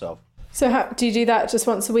thought of. So how do you do that just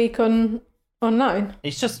once a week online?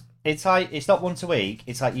 It's not once a week.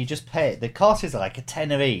 It's like you just pay. The courses are like a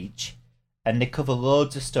tenner each, and they cover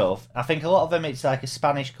loads of stuff. I think a lot of them, it's like a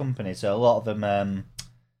Spanish company, so a lot of them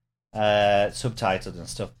subtitled and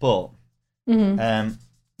stuff. But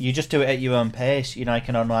you just do it at your own pace. You know, like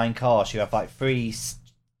an online course, you have like three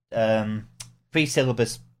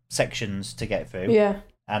syllabus sections to get through. Yeah.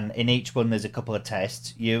 And in each one, there's a couple of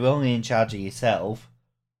tests. You're only in charge of yourself.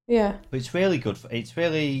 Yeah. But it's really good. It's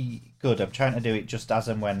really good. I'm trying to do it just as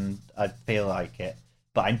and when I feel like it.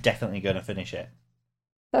 But I'm definitely going to finish it.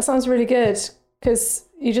 That sounds really good, because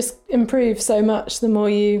you just improve so much the more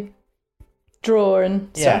you draw and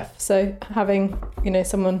stuff. So having,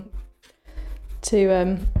 someone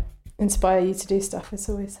to inspire you to do stuff is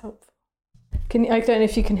always helpful. I don't know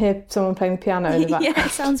if you can hear someone playing the piano in the background. Yeah,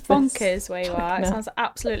 it sounds bonkers where you are. It sounds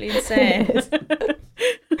absolutely insane.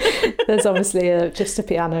 There's obviously just a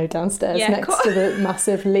piano downstairs next to the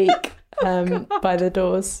massive leak by the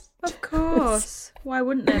doors. Of course. Why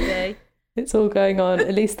wouldn't there be? It's all going on.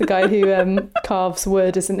 At least the guy who carves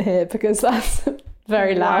wood isn't here, because that's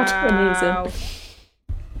very loud when he's in.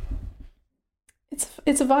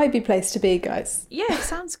 It's a vibey place to be, guys. Yeah, it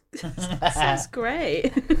sounds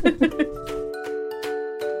great.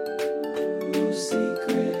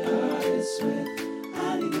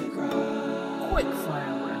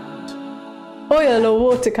 Oil or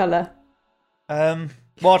watercolour?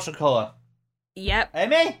 Watercolour. Yep.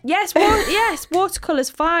 Amy? Yes, watercolour's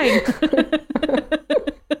fine.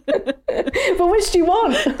 But which do you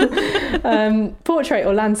want? Portrait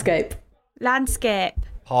or landscape? Landscape.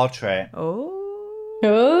 Portrait. Oh,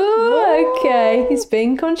 okay. He's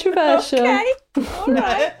being controversial. Okay. All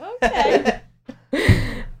right. Okay.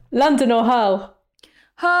 London or Hull?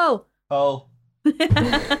 Hull. Hull.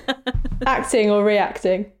 Acting or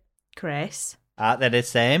reacting? Chris. They're the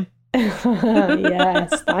same.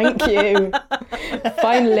 Yes, thank you.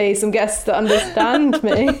 Finally, some guests that understand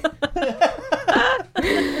me.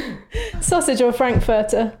 Sausage or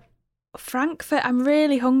Frankfurter? Frankfurt. I'm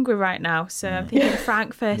really hungry right now, so I'm thinking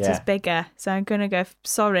Frankfurt is bigger. So I'm going to go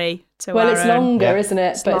sorry to Well, it's longer, isn't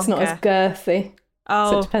it? It's but it's not as girthy.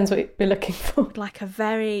 Oh, so it depends what you're looking for. Like a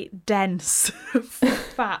very dense,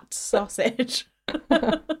 fat sausage.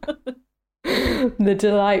 The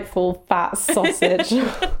delightful fat sausage.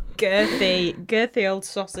 girthy old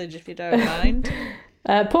sausage, if you don't mind.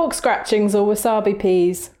 Pork scratchings or wasabi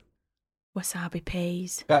peas? Wasabi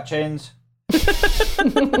peas. Scratchings.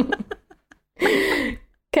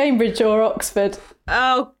 Cambridge or Oxford?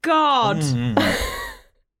 Oh God.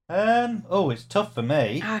 It's tough for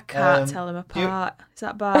me. I can't tell them apart. Is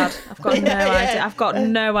that bad? I've got no idea. I've got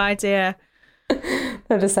no idea.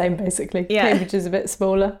 They're the same, basically. Yeah. Cambridge is a bit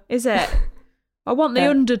smaller. Is it? I want the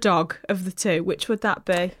underdog of the two. Which would that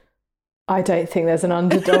be? I don't think there's an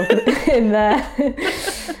underdog in there.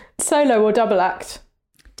 Solo or double act?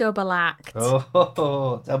 Double act.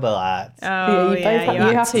 Oh, double act. Oh, yeah, you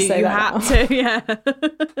have to say you that had to, yeah.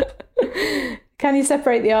 Can you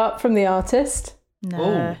separate the art from the artist?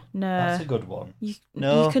 No. That's a good one. You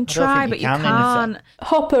No, can I don't try, think but you you can, can't.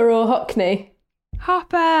 Hopper or Hockney?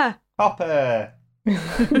 Hopper.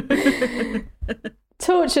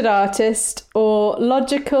 Tortured artist or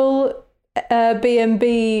logical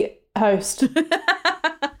B&B host?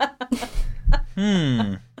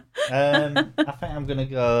 I think I'm gonna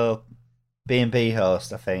go B&B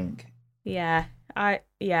host. I think. Yeah, I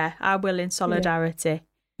will in solidarity.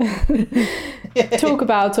 Talk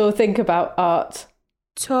about or think about art?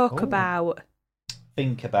 Talk about.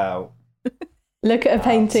 Think about. Look at a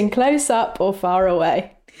painting close up or far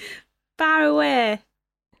away? Far away.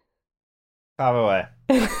 Far away.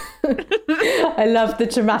 I love the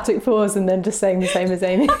dramatic pause and then just saying the same as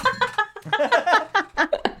Amy.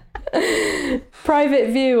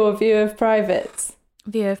 Private view or view of privates?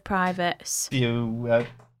 View of privates. View of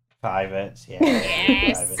privates. Yeah.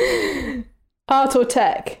 Yes. Private. Art or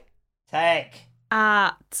tech? Tech.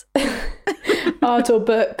 Art. Art or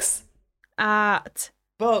books? Art.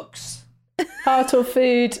 Books. Art or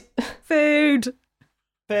food? Food.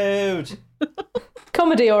 Food.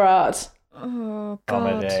 Comedy or art? Oh, God.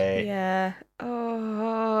 Comedy. Yeah.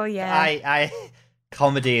 Oh, yeah. I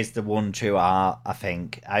comedy is the one true art, I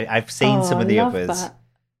think. I've seen some of the I love others.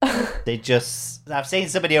 that. I've seen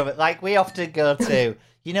some of the others. Like, we often go to,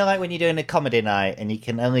 like when you're doing a comedy night and you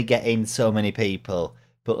can only get in so many people,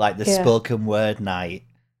 but like the spoken word night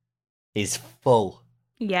is full.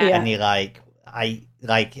 Yeah. And you're like,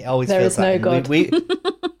 it always There feels is no like God.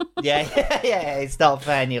 yeah, it's not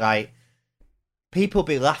fair. And you're like, people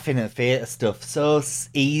be laughing at theatre stuff, so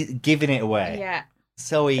giving it away. Yeah.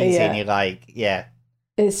 So easy, and you're like, yeah.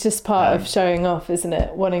 It's just part of showing off, isn't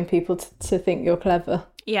it? Wanting people to think you're clever.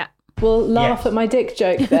 Yeah. We'll laugh at my dick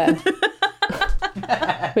joke then.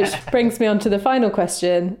 Which brings me on to the final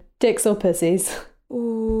question. Dicks or pussies?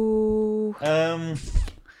 Ooh.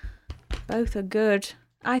 Both are good.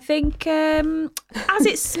 I think, as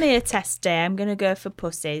it's smear test day, I'm going to go for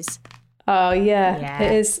pussies. Oh, yeah.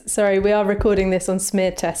 It is. Sorry, we are recording this on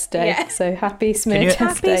smear test day. Yeah. So happy smear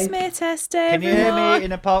test day. Happy smear test day, Can you hear everyone. me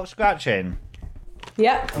in a pork scratching?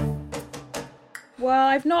 Yep. Well,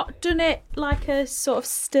 I've not done it like a sort of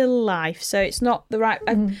still life, so it's not the right...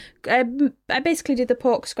 I basically did the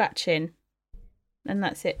pork scratching, and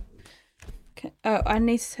that's it. Okay. Oh, I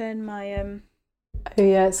need to turn my... Oh,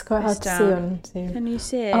 yeah, it's quite hard to see down. on Zoom. Can you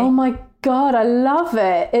see it? Oh, my God, I love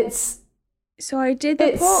it. So I did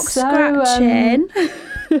the It's pork so, scratching. so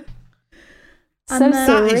then- That is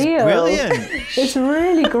surreal. brilliant. It's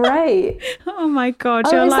really great. Oh my God,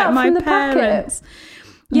 Oh, you're is like that my from the parents. packet?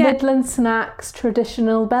 Yeah. Midland Snacks,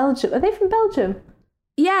 traditional Belgium. Are they from Belgium?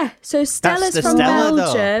 Yeah, so Stella's the from Stella, though.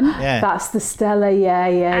 Belgium. Yeah. That's the Stella, yeah.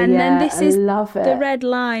 And then this is I love it. the red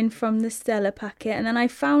line from the Stella packet. And then I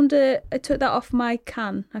took that off my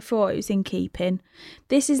can. I thought it was in keeping.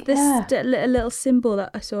 This is the little symbol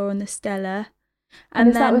that I saw on the Stella. And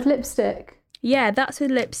is that then, with lipstick? Yeah, that's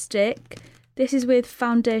with lipstick. This is with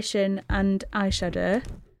foundation and eyeshadow.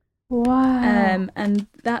 Wow. And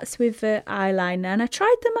that's with the eyeliner. And I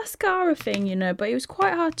tried the mascara thing, but it was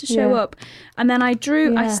quite hard to show up. And then I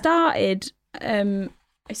drew. Yeah. I started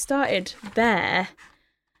there,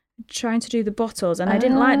 trying to do the bottles, and I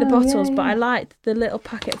didn't like the bottles, but I liked the little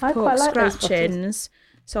packet of I pork quite like those scratchings.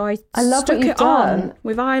 So I love stuck what you've it on done.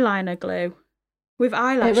 with eyeliner glue, with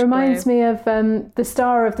eyelash It reminds glue. me of the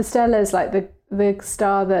star of the Stellas, like the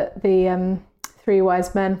star that the three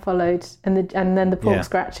wise men followed, and then the pork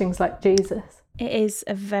scratchings like Jesus. It is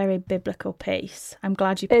a very biblical piece. I'm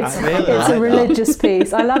glad you put It's that really on. it's like a that. religious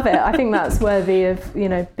piece. I love it. I think that's worthy of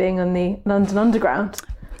being on the London Underground.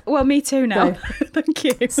 Well, me too now. Thank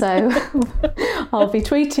you. So I'll be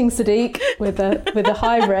tweeting Sadiq with a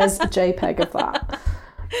high res JPEG of that.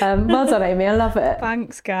 Well done, Amy. I love it.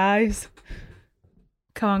 Thanks, guys.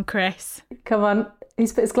 Come on, Chris. Come on.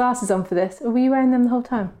 He's put his glasses on for this. Were you wearing them the whole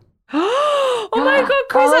time? Oh my God,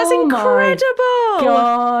 Chris, that's Oh my incredible.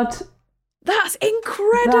 God. That's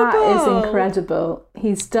incredible. That is incredible.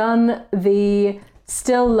 He's done the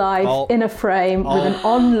still life in a frame with an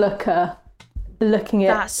onlooker looking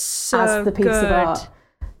at That's so as the piece good. of art.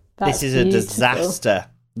 That's This is a beautiful. disaster.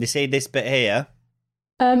 You see this bit here?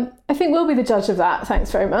 I think we'll be the judge of that.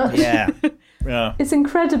 Thanks very much. Yeah. Yeah. It's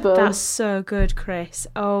incredible. That's so good, Chris.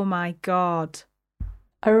 Oh my God.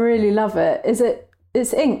 I really love it.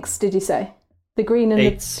 It's inks, did you say? The green and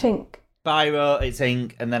It's- the pink. Biro, it's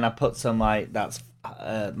ink, and then I put some that's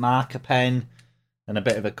marker pen and a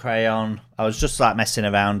bit of a crayon. I was just like messing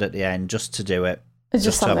around at the end just to do it. It's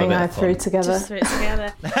just to have a something bit I of threw fun. together. Just threw it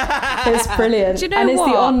together. It's brilliant. Do you know and it's the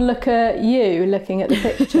what? onlooker you looking at the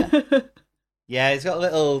picture. Yeah, it's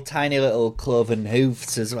got tiny little cloven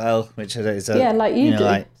hoofs as well, which is Yeah, like you do.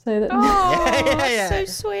 Like, So that Oh, Yeah. so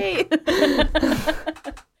sweet.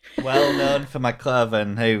 well known for my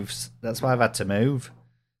cloven hoofs. That's why I've had to move.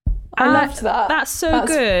 I loved that. That's so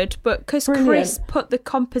good, but because brilliant. Chris put the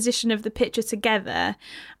composition of the picture together,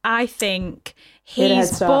 I think He had a head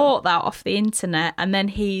he's start. bought that off the internet, and then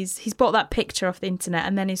he's bought that picture off the internet,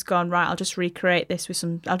 and then he's gone, right, I'll just recreate this with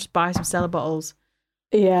I'll just buy some Stella bottles.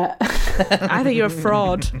 Yeah. I think you're a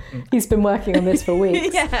fraud. He's been working on this for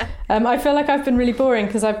weeks. Yeah. I feel like I've been really boring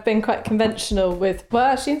because I've been quite conventional with. Well,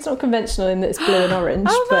 actually, it's not conventional in that it's blue and orange.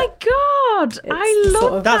 Oh my but God. I it's love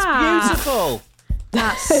sort of- That's that. beautiful.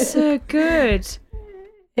 That's so good.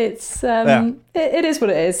 It's it is what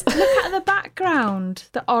it is. Look at the background,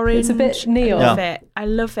 the orange. It's a bit neon. I love it. I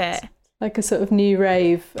love it. Like a sort of new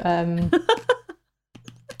rave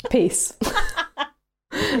piece.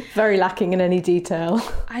 Very lacking in any detail.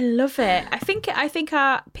 I love it. I think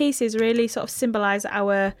our pieces really sort of symbolise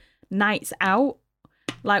our nights out,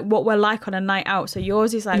 like what we're like on a night out. So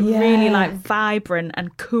yours is like really like vibrant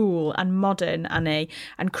and cool and modern, Annie,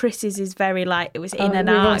 and Chris's is very like it was in an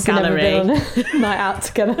We've art obviously never gallery. been on a night out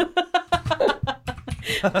together.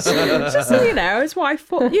 Just so you know, it's what I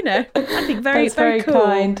thought. You know, I think very That's very cool.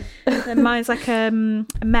 kind. And mine's like a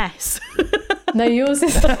mess. No, yours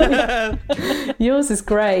is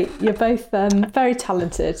great. You're both very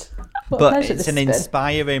talented. What a But pleasure it's this an has been.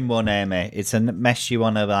 inspiring one, Amy. It's a mess you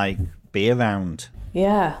want to like be around.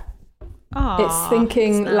 Yeah. Aw, It's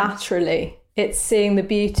thinking that's nice. laterally. It's seeing the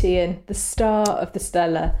beauty in the star of the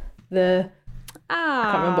Stella, I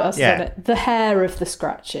can't remember what else is on it. The hair of the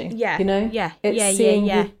scratching. Yeah, You know? yeah, It's yeah, seeing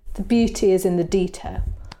yeah. The beauty is in the detail.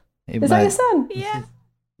 It Is that might- your son? Yeah.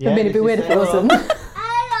 I mean, it'd be weird if it wasn't.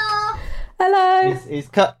 Hello.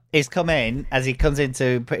 He's come in as he comes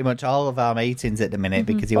into pretty much all of our meetings at the minute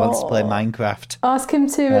because he wants to play Minecraft. Ask him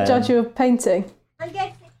to judge your painting.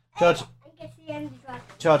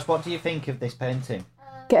 George, what do you think of this painting?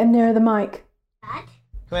 Get him nearer the mic. Come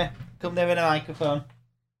here. Come near the microphone.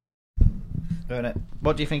 Doing it.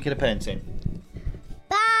 What do you think of the painting?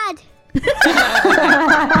 Bad.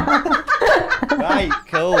 Right,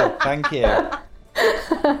 cool. Thank you.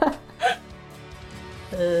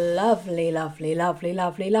 Lovely, lovely, lovely,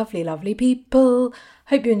 lovely, lovely, lovely people.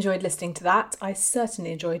 Hope you enjoyed listening to that. I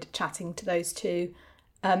certainly enjoyed chatting to those two.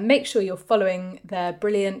 Make sure you're following their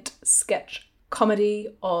brilliant sketch comedy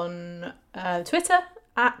on Twitter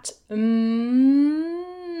at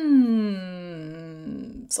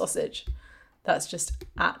sausage. That's just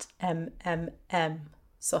at MMM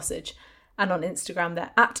sausage. And on Instagram,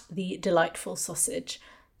 they're at the Delightful Sausage.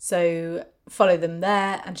 So follow them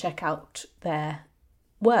there and check out their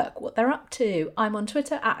work, what they're up to. I'm on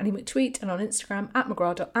Twitter at Annie McTweet and on Instagram at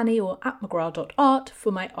McGrath.Annie or at McGrath.art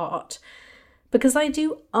for my art. Because I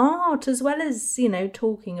do art as well as,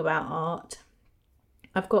 talking about art.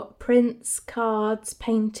 I've got prints, cards,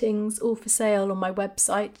 paintings, all for sale on my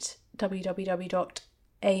website,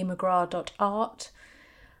 www.amcgrath.art.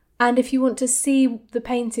 And if you want to see the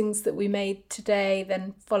paintings that we made today,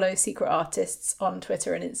 then follow Secret Artists on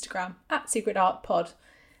Twitter and Instagram at Secret Art Pod.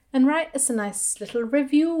 And write us a nice little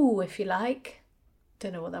review if you like.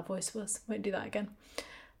 Don't know what that voice was. Won't do that again.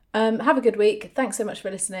 Have a good week. Thanks so much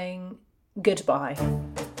for listening. Goodbye.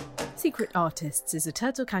 Secret Artists is a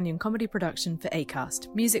Turtle Canyon comedy production for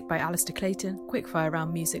Acast. Music by Alistair Clayton. Quickfire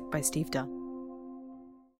Round music by Steve Dunn.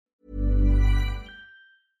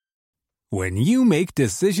 When you make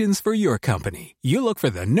decisions for your company, you look for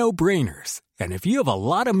the no-brainers. And if you have a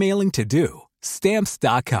lot of mailing to do,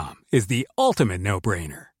 Stamps.com is the ultimate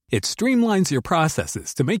no-brainer. It streamlines your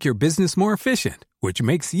processes to make your business more efficient, which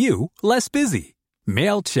makes you less busy.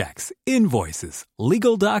 Mail checks, invoices,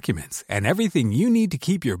 legal documents, and everything you need to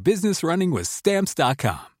keep your business running with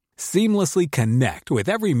Stamps.com. Seamlessly connect with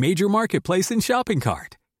every major marketplace and shopping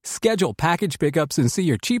cart. Schedule package pickups and see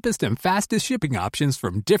your cheapest and fastest shipping options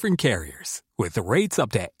from different carriers. With rates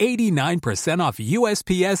up to 89% off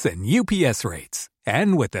USPS and UPS rates.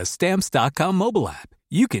 And with the Stamps.com mobile app,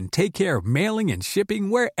 you can take care of mailing and shipping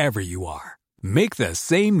wherever you are. Make the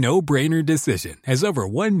same no-brainer decision as over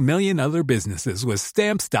 1 million other businesses with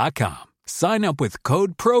Stamps.com. Sign up with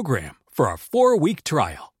code PROGRAM for a 4-week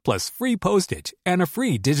trial, plus free postage and a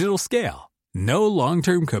free digital scale. No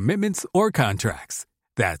long-term commitments or contracts.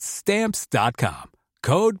 That's Stamps.com.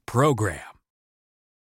 Code PROGRAM.